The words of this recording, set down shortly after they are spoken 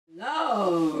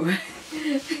Hello!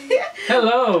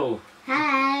 Hello!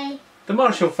 Hi! The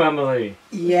Marshall family!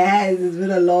 Yes, it's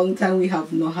been a long time we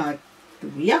have not had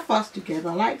three of us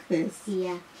together like this.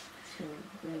 Yeah, it's been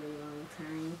a really long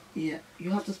time. Yeah, you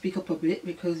have to speak up a bit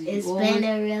because It's been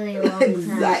a really long time.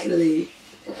 Exactly.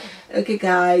 Okay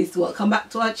guys, welcome back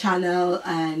to our channel,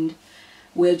 and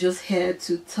we're just here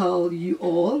to tell you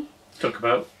all. Talk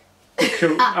about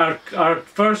our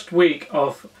first week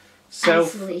of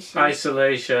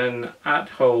self-isolation at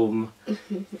home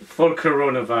for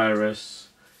coronavirus.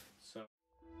 So.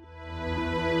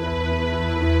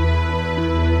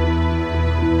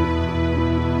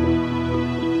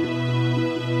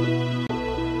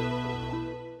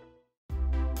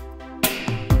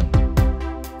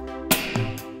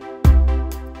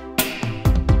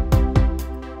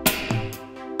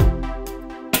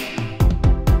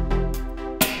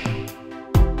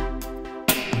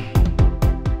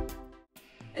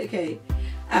 Okay,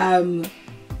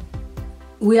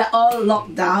 we are all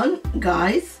locked down,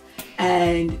 guys,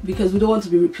 and because we don't want to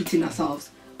be repeating ourselves,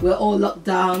 we're all locked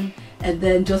down. And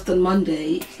then just on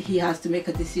Monday he has to make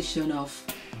a decision of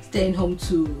staying home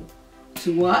to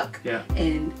work. Yeah.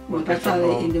 And we're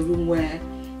actually in the room where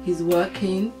he's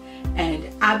working, and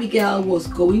Abigail was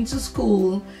going to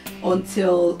school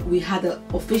until we had an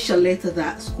official letter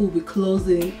that school will be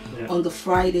closing on the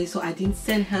Friday. So I didn't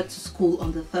send her to school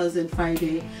on the Thursday and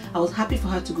Friday. I was happy for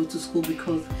her to go to school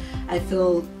because I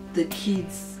feel the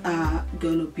kids are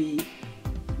gonna be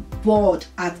bored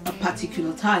at a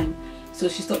particular time. So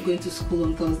she stopped going to school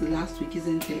on Thursday last week,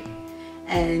 isn't it?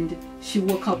 And she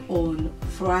woke up on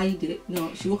Friday,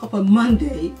 no, she woke up on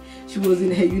Monday, she was in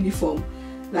her uniform,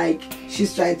 like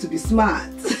she's trying to be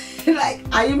smart. Like,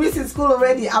 are you missing school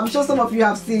already? I'm sure some of you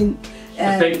have seen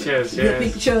the pictures, the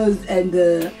pictures and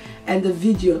the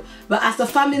video. But as a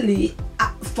family,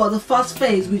 for the first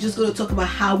phase, we're just going to talk about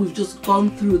how we've just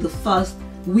gone through the first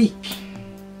week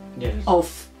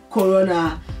of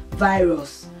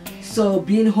coronavirus. So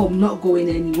being home, not going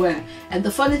anywhere. And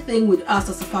the funny thing with us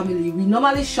as a family, we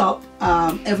normally shop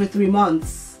every 3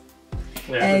 months.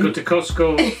 Yeah, we go to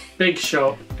Costco, big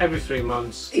shop, every 3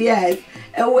 months. Yes,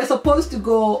 and we're supposed to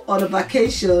go on a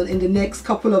vacation in the next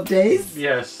couple of days.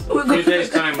 Yes, a few days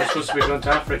time we're supposed to be going to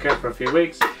Africa for a few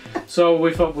weeks. So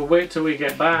we thought we'll wait till we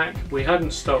get back. We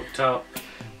hadn't stocked up,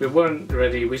 we weren't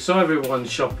ready. We saw everyone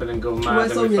shopping and go mad, we're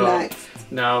so and we relaxed.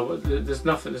 thought, no, there's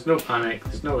nothing, there's no panic,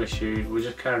 there's no issue, we'll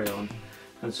just carry on.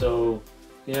 And so,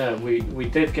 yeah, we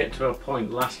did get to a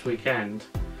point last weekend,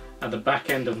 at the back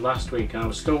end of last week, and I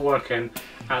was still working.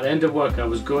 At the end of work I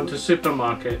was going to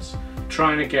supermarkets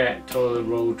trying to get toilet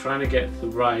roll, trying to get the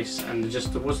rice, and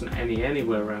there wasn't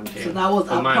anywhere around here. So that was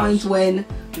a point when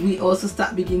we also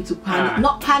start beginning to panic,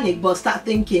 not panic, but start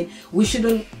thinking we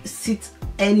shouldn't sit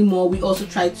anymore. We also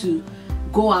try to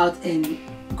go out and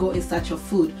go in search of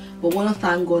food, but want to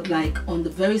thank God, like on the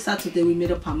very Saturday we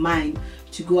made up our mind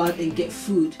to go out and get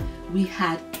food. We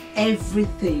had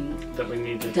everything that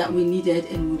we needed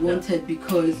and we wanted,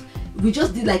 because we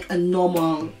just did like a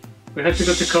normal. We had to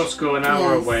go to Costco an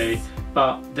hour away,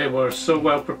 but they were so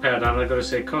well prepared, and I got to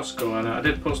say Costco, and I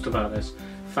did post about this,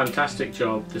 fantastic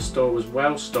job. The store was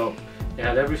well stocked. It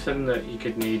had everything that you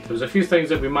could need. There was a few things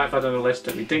that we might have had on the list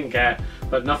that we didn't get,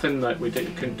 but nothing that we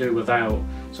couldn't do without.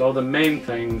 So all the main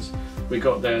things we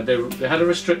got there. They had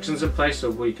restrictions in place, so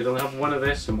we could only have one of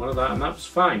this and one of that, and that was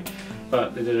fine.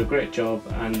 But they did a great job,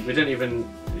 and we didn't even,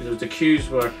 the queues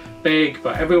were big,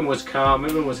 but everyone was calm,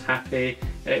 everyone was happy.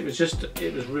 It was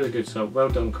really good. So well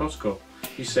done, Costco.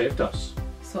 You saved us.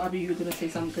 So Abby, you were gonna say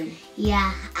something?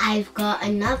 Yeah, I've got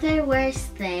another worse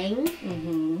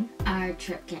thing. Our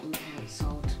trip getting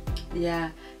cancelled.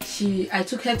 Yeah, I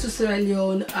took her to Sierra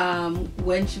Leone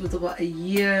when she was about a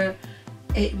year,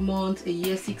 8 months, a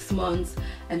year, 6 months,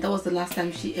 and that was the last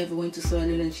time she ever went to Sierra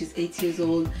Leone, and she's 8 years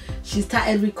old. She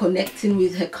started reconnecting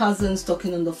with her cousins,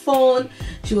 talking on the phone.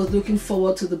 She was looking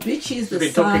forward to the beaches, the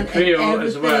sun, and everything,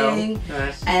 as well.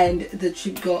 Yes. And the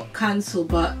trip got cancelled,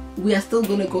 but we are still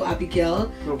gonna go, Abigail.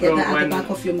 Get that at the back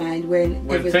of your mind when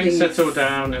things settle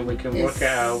down and we can work it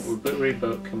out, we'll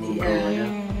rebook and we'll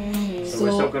go. So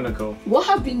we're still gonna go. What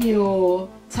have been your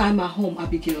time at home,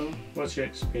 Abigail? What's your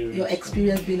experience? Your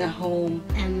experience being at home?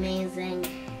 Amazing.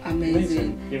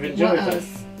 You've enjoyed it?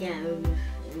 Yeah,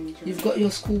 you've got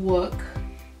your schoolwork?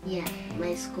 Yeah,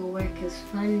 my schoolwork is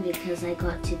fun because I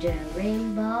got to do a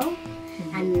rainbow,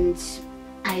 and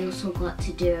I also got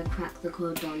to do a crack the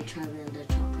code on Charlie and the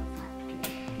Chocolate Factory,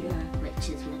 which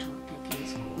is my topic in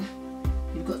school.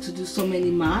 You've got to do so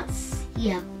many maths?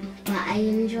 Yeah, but I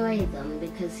enjoy them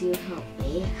because you help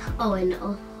me. Oh, and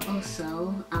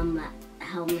also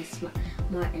how Miss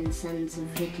Martin sends a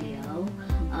video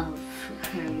of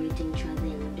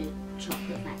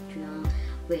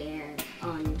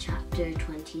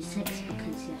 26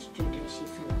 because yesterday she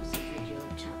sent us a video of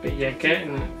chapter. But you're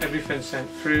getting everything sent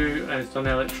through and it's done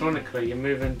electronically. You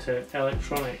move into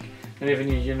electronic, and even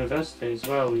your university as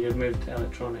well, you've moved to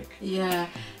electronic. Yeah,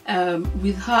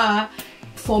 with her,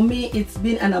 for me, it's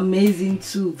been an amazing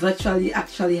to virtually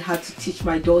actually had to teach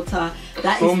my daughter.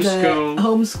 That is the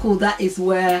homeschool. That is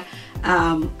where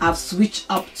I've switched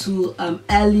up to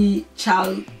early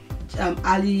childhood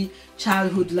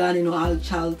learning or early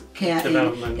child care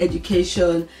and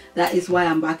education. That is why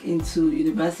I'm back into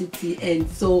university, and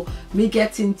so me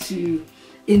getting to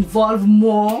involve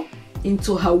more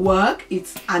into her work,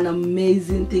 it's an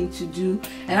amazing thing to do,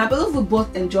 and I believe we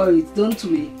both enjoy it, don't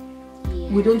we? Yeah.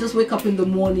 We don't just wake up in the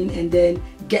morning and then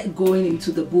get going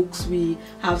into the books. We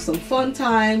have some fun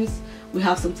times, we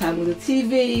have some time with the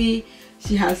TV,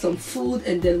 she has some food,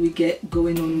 and then we get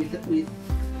going on with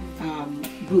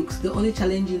books. The only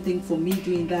challenging thing for me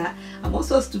doing that, I'm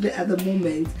also a student at the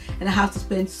moment, and I have to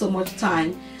spend so much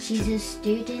time. She's a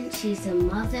student, she's a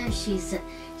mother, she's a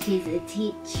teacher,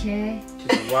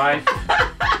 she's a wife.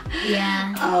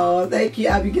 Yeah. Oh, thank you,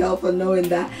 Abigail, for knowing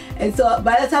that. And so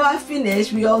by the time I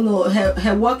finish, we all know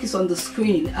her work is on the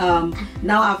screen.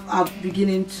 Now I'm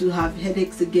beginning to have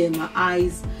headaches again, my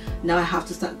eyes. Now I have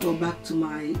to start going back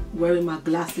to wearing my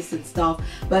glasses and stuff.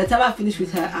 By the time I finish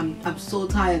with her, I'm so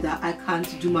tired that I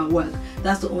can't do my work.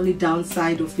 That's the only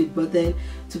downside of it. But then,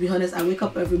 to be honest, I wake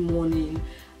up every morning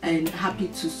and happy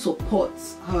to support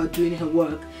her doing her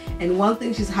work. And one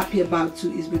thing she's happy about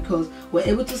too is because we're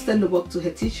able to send the work to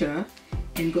her teacher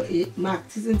and got it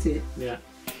marked, isn't it? Yeah.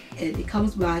 And it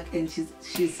comes back and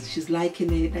she's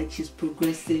liking it, like she's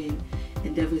progressing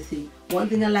and everything. One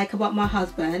thing I like about my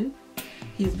husband,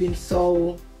 he's been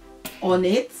so on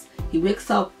it. He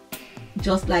wakes up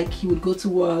just like he would go to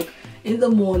work in the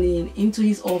morning, into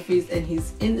his office, and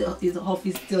he's in his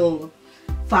office till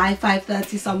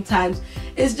 5:30 sometimes.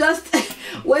 It's just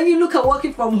when you look at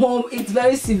working from home, it's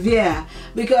very severe,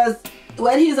 because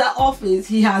when he's at office,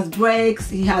 he has breaks,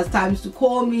 he has times to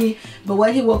call me, but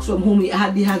when he works from home, he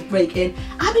hardly has break. And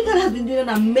Abigail has been doing an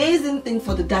amazing thing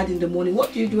for the dad in the morning.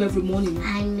 What do you do every morning?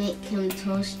 I make him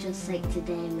toast, just like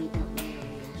today I made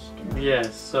that.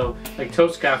 Yes, so like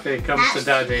Toast Cafe comes to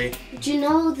Daddy. Do you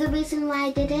know the reason why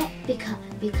I did it?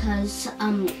 Because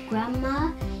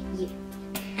Grandma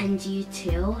and you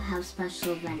two have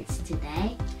special events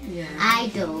today. Yeah.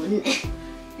 I don't.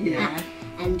 Yeah.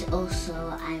 And also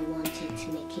I wanted to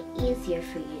make it easier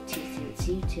for you two, since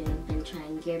you two have been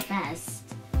trying your best.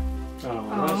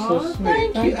 Oh, that's so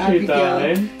sweet. Thank you, Abigail.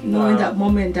 Darling. Knowing that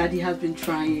Mom and Daddy have been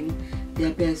trying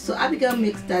their best. So Abigail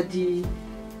makes Daddy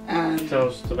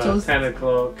toast about 10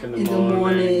 o'clock in the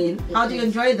morning. How do you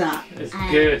enjoy that? It's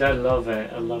good. I love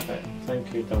it. I love it.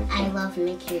 Thank you, Doctor. I love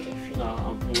making it for you.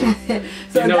 Oh,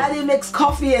 so Daddy makes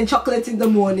coffee and chocolate in the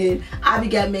morning.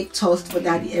 Abigail makes toast for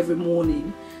Daddy every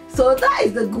morning. So that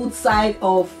is the good side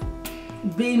of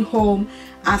being home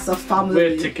as a family.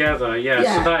 We're together, yeah.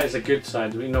 So that is a good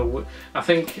side. You know, I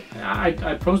think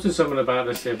I posted something about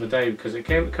this the other day, because it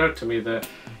occurred to me that,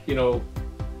 you know,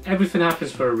 everything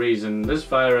happens for a reason. This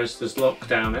virus, this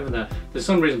lockdown, everything, there's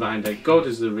some reason behind it. God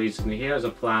is the reason. He has a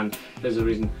plan. There's a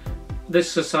reason. This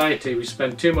society, we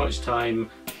spend too much time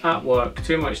at work,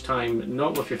 too much time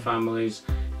not with your families.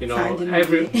 You know,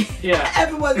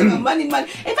 everyone's about money. If I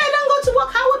don't go to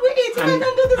work, how would we eat? If I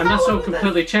don't do this, and that's all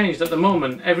completely changed. At the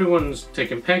moment, everyone's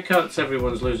taking pay cuts.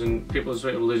 Everyone's people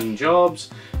are losing jobs.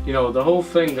 You know, the whole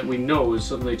thing that we know is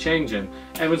suddenly changing.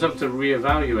 Everyone's having to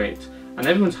reevaluate. And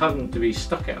everyone's having to be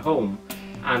stuck at home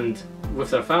and with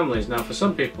their families. Now, for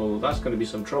some people, that's going to be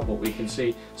some trouble. We can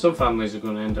see some families are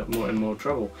going to end up more and more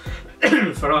trouble.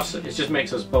 For us, it just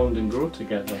makes us bond and grow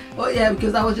together. Oh yeah,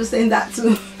 because I was just saying that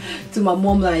to my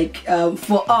mom. Like,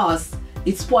 for us,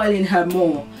 it's spoiling her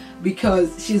more,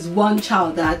 because she's one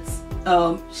child that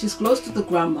she's close to the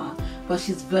grandma, but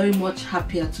she's very much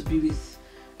happier to be with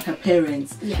her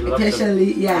parents,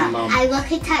 especially I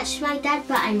look attached to my dad,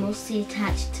 but I'm mostly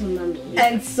attached to Mummy.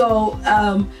 And so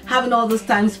having all this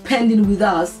time spending with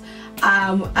us,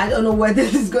 I don't know where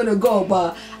this is gonna go,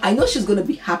 but I know she's gonna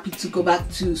be happy to go back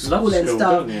to school and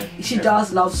stuff. She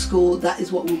does love school, that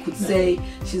is what we could say.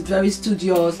 She's very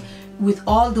studious. With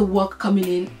all the work coming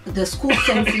in, the school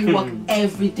sends me work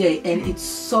every day, and it's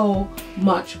so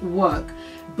much work,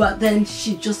 but then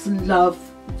she just loves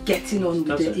getting on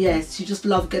with it. Yes, she just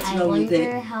loves getting on with it.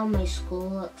 I wonder how my school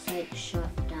looks like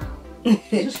shut down.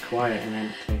 It's just quiet and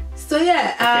empty. So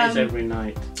yeah, every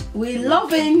night. We're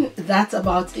loving that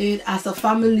about it. As a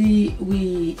family,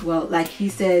 well, like he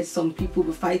said, some people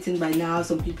were fighting by now.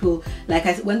 Some people, like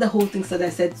I said, when the whole thing started, I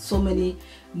said so many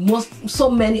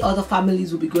other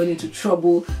families will be going into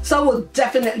trouble. Some will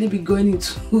definitely be going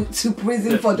to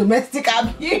prison for domestic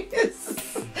abuse.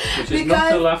 Which is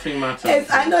not a laughing matter.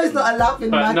 I know it's not a laughing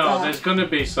matter. But no, there's going to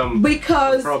be some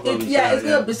problems. It's going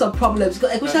to be some problems.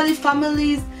 Especially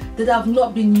families that have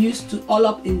not been used to all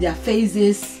up in their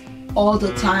faces all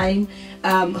the time.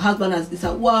 Husband is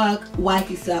at work, wife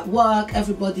is at work,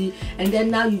 everybody, and then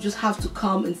now you just have to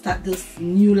come and start this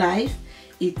new life.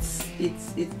 It's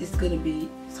going to be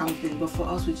something, but for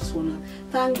us, we just want to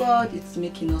thank God. It's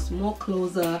making us more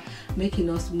closer, making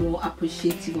us more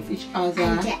appreciative of each other,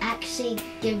 and it actually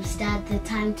gives Dad the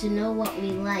time to know what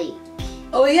we like.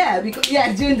 Oh yeah, because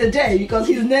during the day, because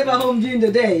he's never home during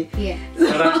the day. Yeah.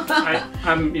 But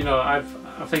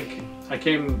I think I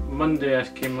came Monday. I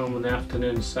came home in the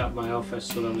afternoon, sat at my office,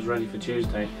 so that I was ready for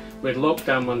Tuesday. We had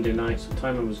lockdown Monday night, so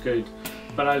timing was good.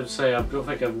 But I would say I don't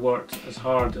think I've worked as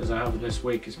hard as I have this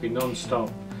week. It's been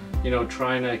non-stop,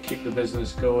 trying to keep the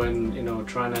business going,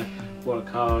 trying to work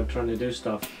hard, trying to do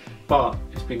stuff. But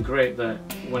it's been great that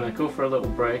when I go for a little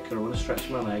break or I want to stretch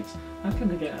my legs, I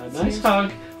can get a nice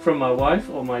hug from my wife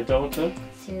or my daughter.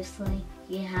 Seriously,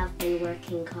 you have been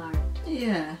working hard.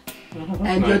 Yeah.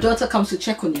 And your daughter comes to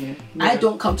check on you. Yeah. I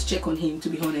don't come to check on him, to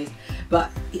be honest. But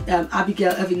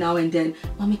Abigail, every now and then,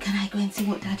 Mommy, can I go and see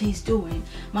what Daddy is doing?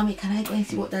 Mommy, can I go and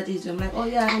see what Daddy is doing? I'm like, oh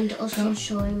yeah. And also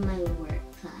showing my work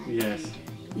that I've been doing.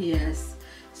 Yes.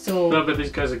 So. No, but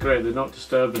these guys are great. They're not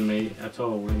disturbing me at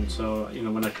all. And so,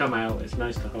 when I come out, it's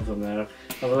nice to have them there.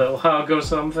 Have a little hug or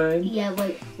something. Yeah,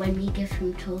 when we give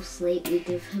him toast late, we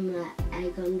give him that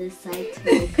egg on this side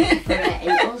to look for it.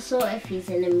 And also, if he's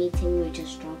in a meeting, we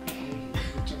just drop it in.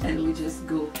 And we just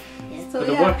go. Yeah. So, but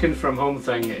the working from home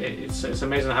thing, it's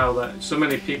amazing how that so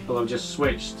many people have just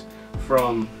switched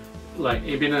from like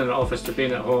being in an office to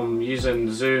being at home,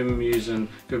 using Zoom, using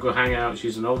Google Hangouts,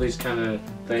 using all these kind of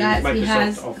things. Guys, Microsoft he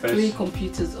has Office. 3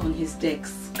 computers on his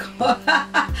desk. There's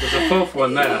a 4th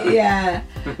one there. Yeah.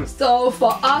 So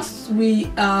for us, we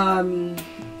are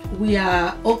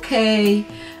okay.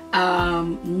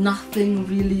 Nothing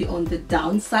really on the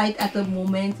downside at the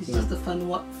moment. It's just the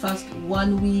first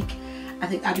 1 week. I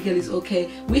think Abigail is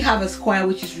okay. We have a square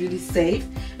which is really safe.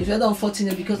 It's rather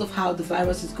unfortunate because of how the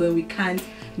virus is going. We can't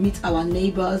meet our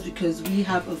neighbors because we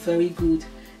have a very good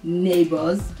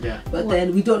neighbors. Yeah. But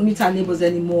then we don't meet our neighbors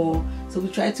anymore. So we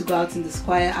try to go out in the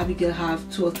square. Abigail have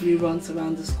 2 or 3 runs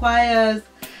around the squares.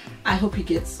 I hope he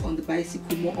gets on the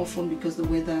bicycle more often because the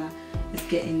weather is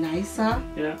getting nicer.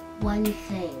 Yeah. One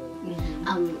thing.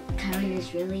 Karen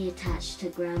is really attached to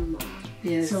Grandma.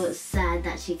 Yes. So it's sad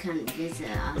that she can't visit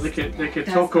us. They could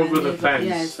talk over the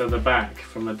fence at the back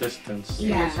from a distance.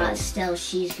 Yeah, but still,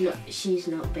 she's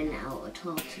not been out at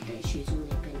all today. She's only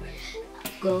been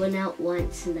going out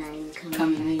once and then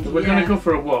coming in. We're going to go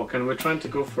for a walk, and we're trying to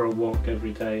go for a walk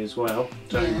every day as well.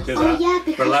 Trying to do that. Oh yeah,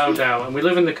 because we're allowed out, and we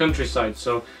live in the countryside,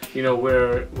 so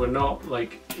we're not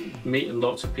like meeting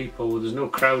lots of people. There's no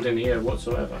crowd in here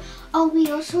whatsoever. Oh,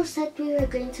 we also said we were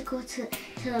going to go to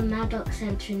the Maddox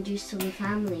Centre and do some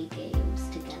family games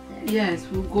together. Yes,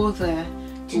 we'll go there.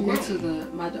 We'll Tonight. go to the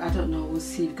Maddox. I don't know. We'll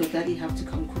see because Daddy have to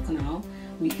come cook now.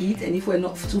 We eat, and if we're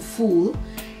not too full,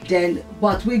 then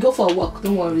but we go for a walk.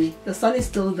 Don't worry. The sun is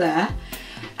still there.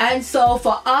 And so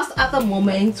for us at the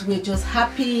moment, we're just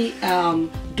happy.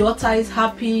 Daughter is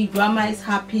happy. Grandma is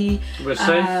happy. We're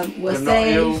safe. We're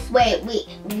safe. Wait,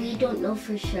 we don't know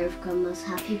for sure if Grandma's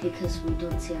happy because we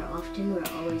don't see her often. We're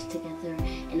always together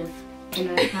in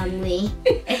our family.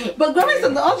 But Grandma's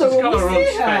in the other room. Got her We own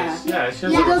see her. space. Yeah, she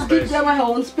has We her own just give space. Grandma her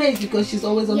own space because she's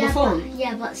always on the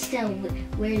phone. But still,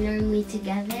 we're normally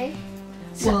together.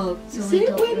 Well, so see, we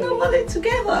don't we're really- normally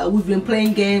together. We've been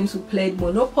playing games. We played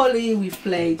Monopoly. We've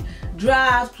played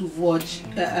drafts. We've watched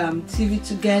TV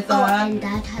together. Oh, and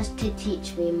Dad has to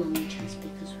teach me Mummy chess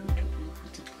because we don't know how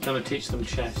to play. Gonna teach them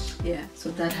chess. Yeah,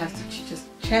 so Dad has to teach us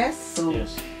chess. So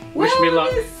Yes. Wish me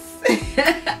luck.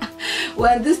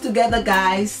 We're in this together,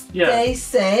 guys. Yeah. Stay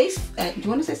safe. Do you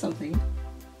want to say something?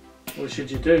 What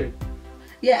should you do?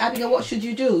 Yeah, Abigail, what should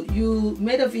you do? You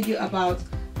made a video about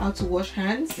how to wash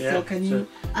hands. Yeah, So can you?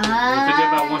 A video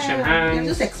about washing Yeah, hands.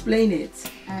 just explain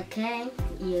it. Okay,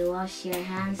 you wash your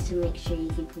hands to make sure you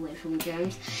keep away from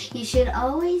germs. You should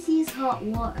always use hot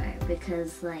water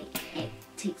because it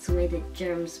takes away the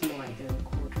germs more than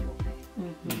cold water.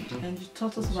 And you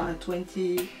taught us about a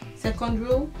 20-second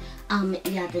rule.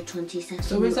 Yeah, the 20-second.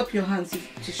 So raise up your hands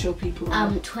to show people.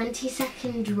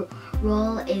 20-second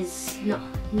rule is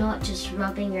not just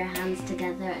rubbing your hands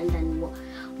together and then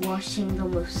washing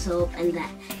them with soap and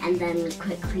then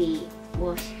quickly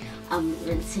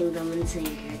rinsing them and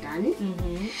saying you're done.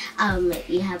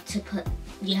 You have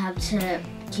to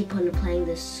keep on applying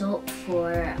the soap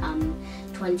for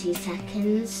 20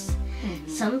 seconds.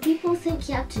 Some people think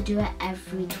you have to do it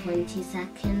every 20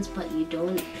 seconds, but you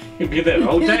don't. You'd be there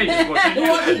all day just washing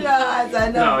your hands. I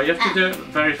know. No, you have to do it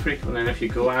very frequently. And if you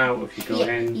go out, if you go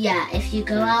in. Yeah, if you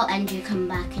go out and you come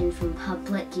back in from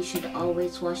public, you should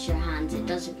always wash your hands. It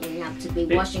doesn't really have to be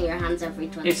washing your hands every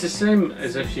 20 It's the same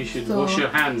as if you should wash your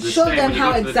hands. Show them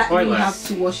how exactly you have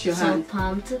to wash your hands. So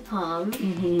palm to palm.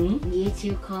 You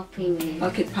two copy me.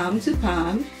 Okay, palm to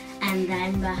palm. And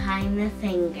then behind the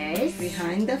fingers.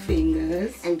 Behind the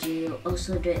fingers. And you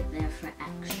also do it there for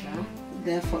extra.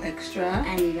 There for extra.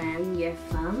 And then your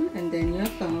thumb. And then your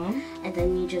thumb. And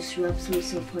then you just rub some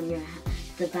soap on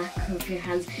the back of your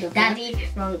hands. Daddy,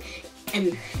 wrong.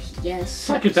 And yes. It's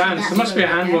like a dance. There must be a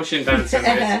hand washing dance in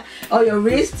this. Oh, your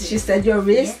wrist. She said your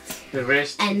wrist. Yes. The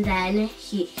wrist. And then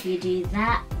you do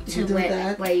that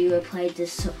where you applied the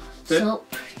soap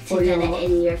to get it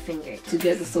in your finger. To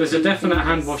get the soap. There's a definite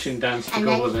hand washing dance to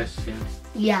go with this.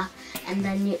 Yeah, and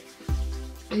then you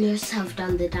just have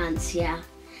done the dance. Yeah,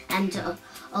 and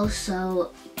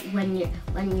also when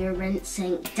you're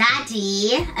rinsing,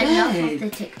 Daddy, enough of the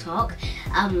TikTok.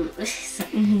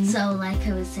 So like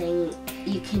I was saying,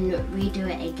 you can redo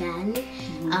it again,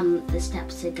 the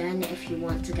steps again if you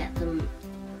want to get them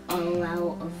all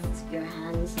out of your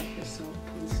hands, like the soap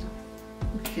and stuff.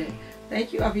 Okay,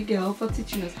 thank you, Abigail, for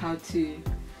teaching us how to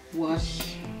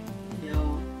wash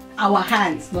our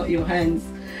hands, not your hands.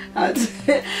 How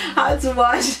to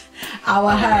wash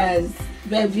our hands.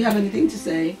 Babe, do you have anything to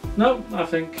say? No, I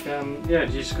think you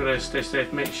just gotta stay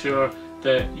safe. Make sure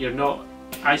that you're not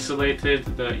isolated,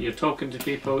 that you're talking to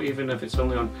people, even if it's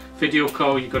only on video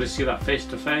call. You've got to see that face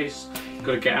to face. You've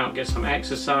got to get out and get some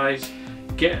exercise.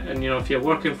 And if you're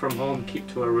working from home, keep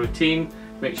to a routine.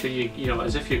 Make sure you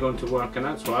as if you're going to work, and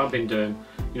that's what I've been doing.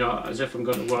 As if I'm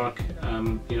going to work.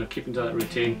 Keeping to that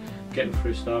routine, getting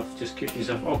through stuff, just keeping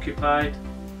yourself occupied,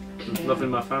 loving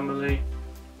my family.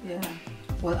 Yeah.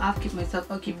 Well, I've kept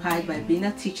myself occupied by being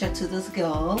a teacher to this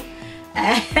girl,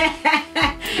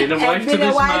 being a wife to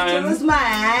this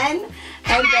man,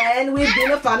 and then we've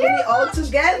been a family all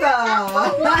together.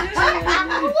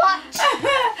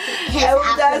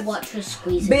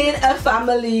 Being a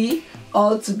family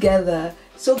all together.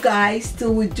 So guys,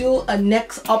 till we do a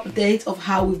next update of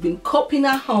how we've been coping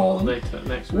at home, later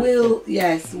next week.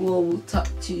 We'll talk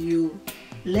to you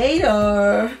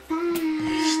later.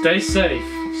 Bye. Stay safe.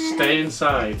 Stay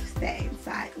inside. Stay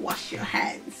inside. Wash your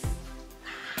hands.